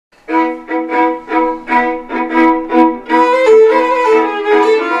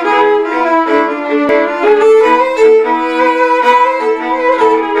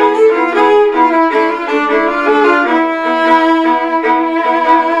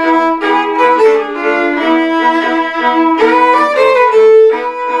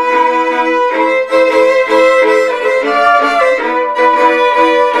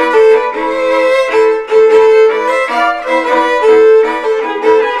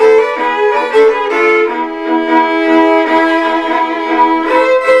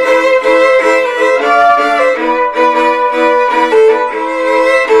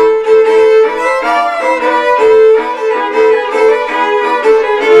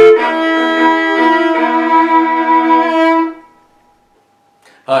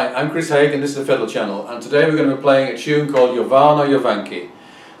Hi, I'm Chris Haigh and this is the Fiddle channel, and today we're going to be playing a tune called Jovano Jovanke.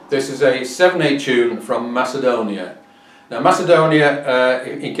 This is a 7/8 tune from Macedonia. Now Macedonia,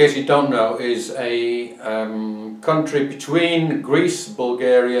 in case you don't know, is a country between Greece,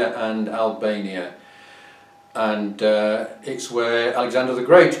 Bulgaria and Albania, and it's where Alexander the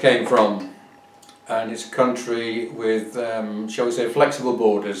Great came from, and it's a country with, shall we say, flexible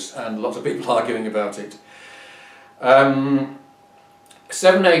borders and lots of people arguing about it.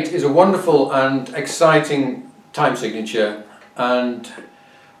 7/8 is a wonderful and exciting time signature, and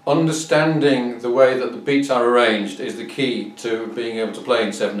understanding the way that the beats are arranged is the key to being able to play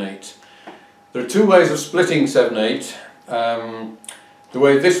in 7/8. There are two ways of splitting 7/8. The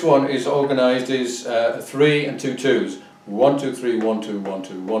way this one is organised is 3 and 2 2s. 1 2 3 1 2 1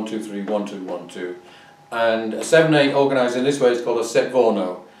 2 1 2 3 1 2 1 2, and a 7/8 organised in this way is called a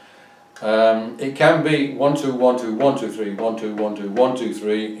cetvorno. It can be 1 2 1 2 1 2 3 1 2 1 2 1 2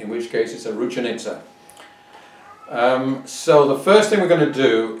 3, in which case it's a ruchenitsa. So the first thing we're going to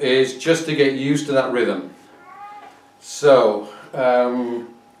do is just to get used to that rhythm. So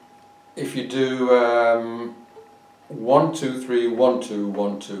if you do 1 2 3 1 2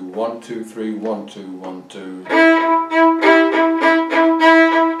 1 2 1 2 3 1 2 1 2.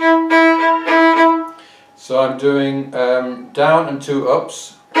 So I'm doing down and 2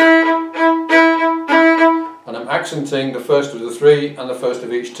 ups, and I'm accenting the first of the 3 and the first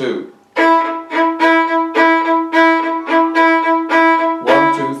of each 2. 1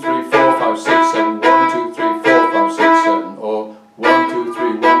 2 3 4 5 6 7. 1 2 3 4 5 6 7. Or 1 2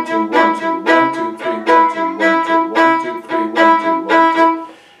 3 1 2 1 2 1 2 3 1 2 1 2 1 2 3 1 2 1 2.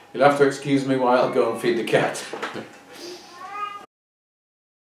 You'll have to excuse me while I go and feed the cat.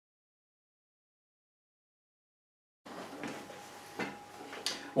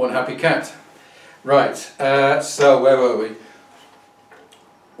 One happy cat. Right, so where were we?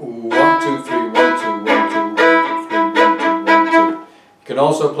 1 2 3 1 2 1 2 1 2 3 1 2 1 2. You can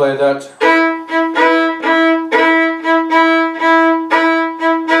also play that.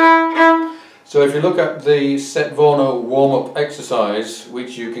 So if you look at the cetvorno warm-up exercise,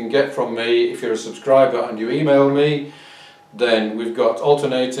 which you can get from me if you're a subscriber and you email me, then we've got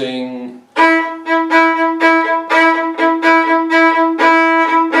alternating.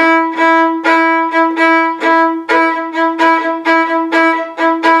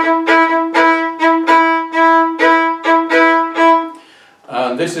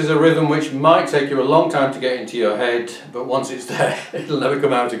 And this is a rhythm which might take you a long time to get into your head, but once it's there, it'll never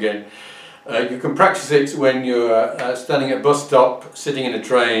come out again. You can practice it when you're standing at a bus stop, sitting in a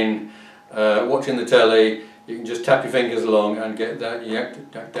train, watching the telly. You can just tap your fingers along and get that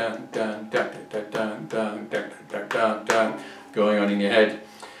going on in your head.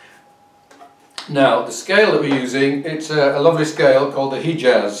 Now, the scale that we're using, it's a lovely scale called the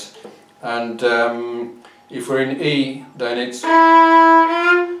hijaz, and if we're in E, then it's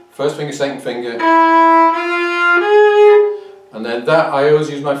first finger, second finger, and then that, I always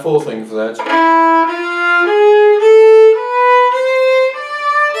use my fourth finger for that.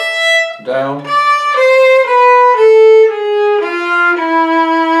 Down.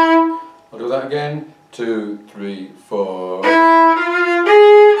 I'll do that again. 2 3 4.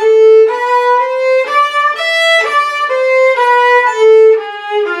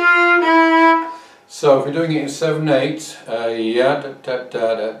 So if we're doing it in 7/8, yeah, da da da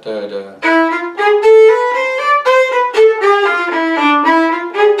da da da.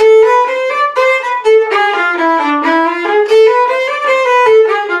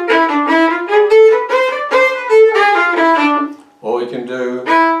 Or we can do.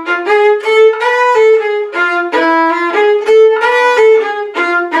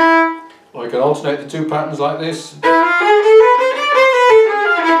 Or we can alternate the two patterns like this.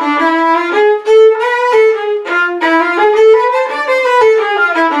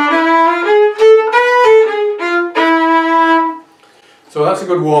 So that's a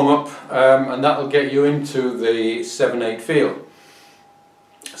good warm-up, and that'll get you into the 7/8 feel.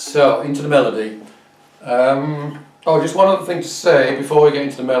 So, into the melody. Oh, just one other thing to say before we get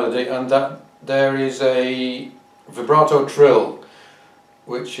into the melody, and that there is a vibrato trill,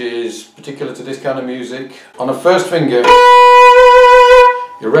 which is particular to this kind of music. On the first finger,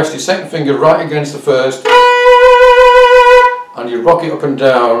 you rest your second finger right against the first, and you rock it up and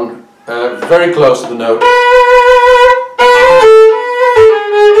down, very close to the note.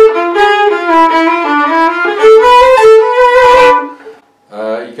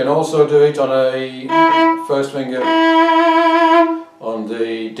 You can also do it on a first finger on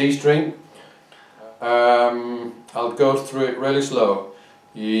the D string. I'll go through it really slow.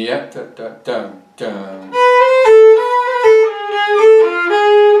 Yeah, da, da, da, da.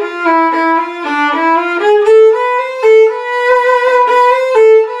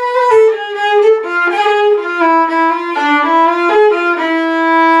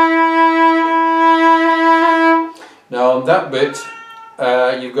 Now on that bit,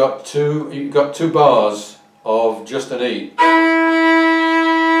 you've got two bars of just an E,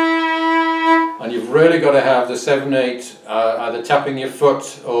 and you've really got to have the 7/8 either tapping your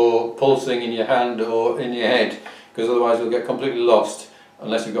foot or pulsing in your hand or in your head, because otherwise you'll get completely lost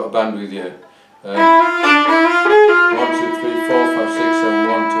unless you've got a band with you. 1, 2, 3, 4, 5, 6, 7.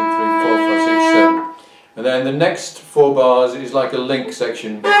 1, 2, 3, 4, 5, 6, 7. And then the next 4 bars is like a link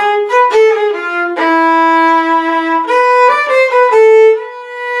section.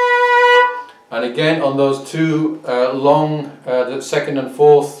 And again, on those two long, the second and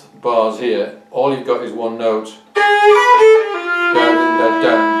fourth bars here, all you've got is one note.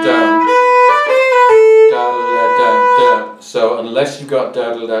 So unless you've got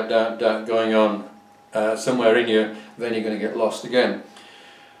going on somewhere in you, then you're going to get lost again.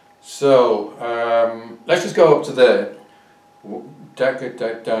 So let's just go up to there.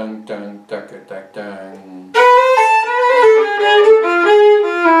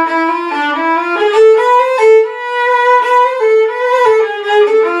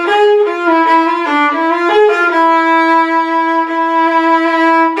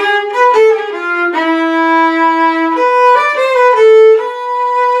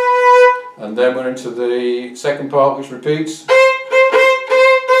 And then we're into the second part, which repeats.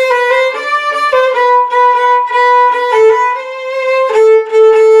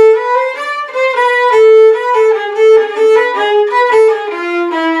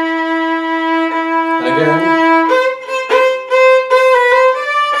 And again.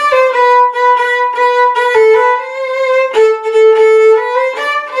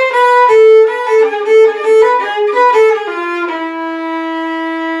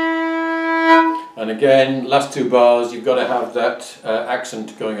 And again, last 2 bars, you've got to have that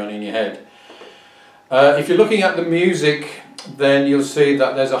accent going on in your head. If you're looking at the music, then you'll see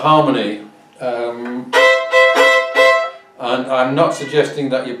that there's a harmony. And I'm not suggesting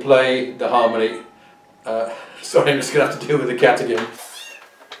that you play the harmony. Sorry, I'm just going to have to deal with the cat again.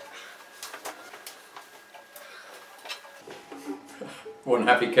 One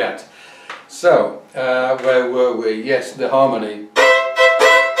happy cat. So, where were we? Yes, the harmony.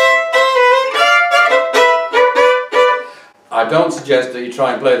 I don't suggest that you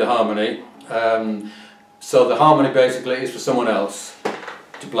try and play the harmony. So the harmony basically is for someone else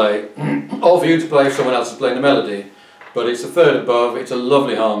to play, or for you to play if someone else is playing the melody. But it's a third above, it's a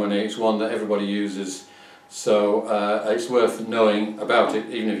lovely harmony, it's one that everybody uses. So it's worth knowing about it,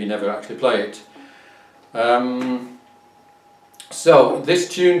 even if you never actually play it. So this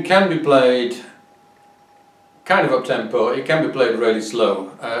tune can be played kind of up-tempo, it can be played really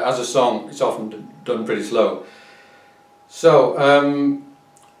slow. As a song, it's often done pretty slow. So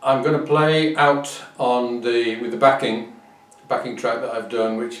I'm going to play out on with the backing track that I've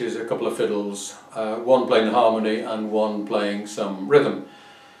done, which is a couple of fiddles, one playing the harmony and one playing some rhythm.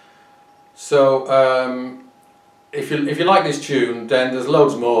 So if you like this tune, then there's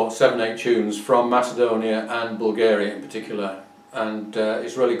loads more 7/8 tunes from Macedonia and Bulgaria in particular, and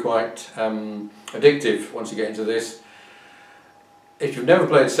it's really quite addictive once you get into this. If you've never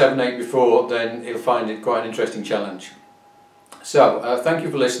played 7/8 before, then you'll find it quite an interesting challenge. So, thank you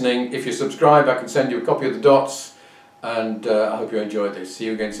for listening. If you subscribe, I can send you a copy of the dots, and I hope you enjoyed this. See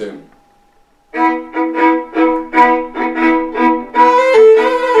you again soon.